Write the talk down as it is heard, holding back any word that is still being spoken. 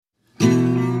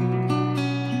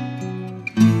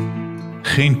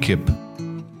geen kip.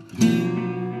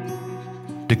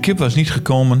 De kip was niet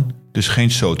gekomen, dus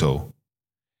geen soto.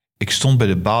 Ik stond bij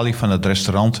de balie van het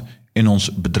restaurant in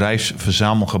ons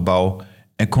bedrijfsverzamelgebouw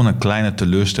en kon een kleine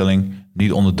teleurstelling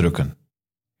niet onderdrukken.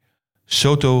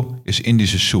 Soto is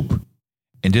Indische soep,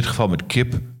 in dit geval met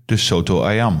kip, dus soto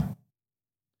ayam.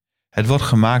 Het wordt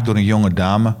gemaakt door een jonge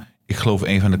dame, ik geloof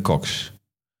een van de koks.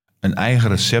 Een eigen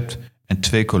recept en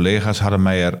 2 collega's hadden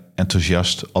mij er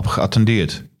enthousiast op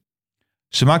geattendeerd.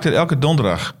 Ze maakte het elke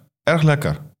donderdag, erg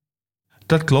lekker.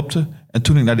 Dat klopte en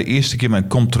toen ik na de eerste keer mijn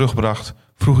kom terugbracht,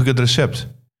 vroeg ik het recept.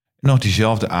 En nog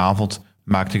diezelfde avond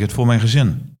maakte ik het voor mijn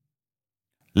gezin.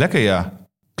 Lekker ja,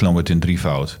 klonk het in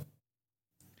drievoud.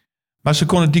 Maar ze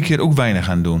kon het die keer ook weinig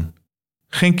aan doen.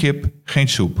 Geen kip, geen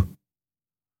soep.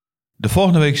 De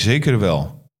volgende week zeker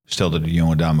wel, stelde de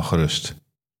jonge dame gerust.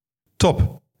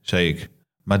 Top, zei ik,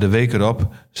 maar de week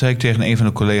erop zei ik tegen een van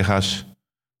de collega's: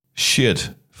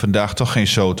 shit, vandaag toch geen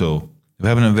soto. We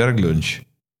hebben een werklunch.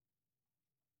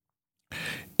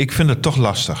 Ik vind het toch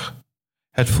lastig.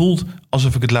 Het voelt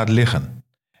alsof ik het laat liggen.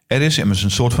 Er is immers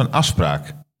een soort van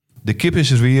afspraak. De kip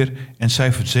is er weer en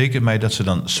zij verzekert mij dat ze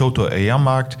dan soto ayam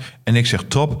maakt en ik zeg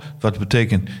top, wat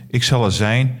betekent ik zal er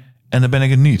zijn en dan ben ik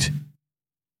het niet.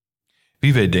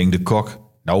 Wie weet denkt de kok,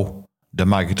 nou, dan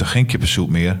maak ik toch geen kippensoep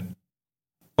meer?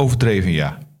 Overdreven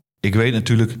ja. Ik weet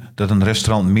natuurlijk dat een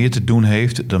restaurant meer te doen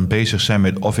heeft dan bezig zijn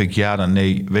met of ik ja dan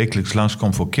nee wekelijks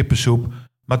langskom voor kippensoep,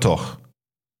 maar toch.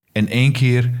 En 1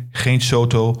 keer geen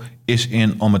soto is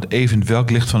in om het even welk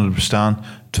licht van het bestaan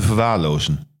te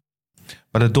verwaarlozen.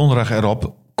 Maar de donderdag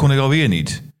erop kon ik alweer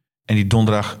niet. En die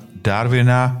donderdag daar weer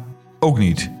na ook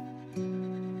niet.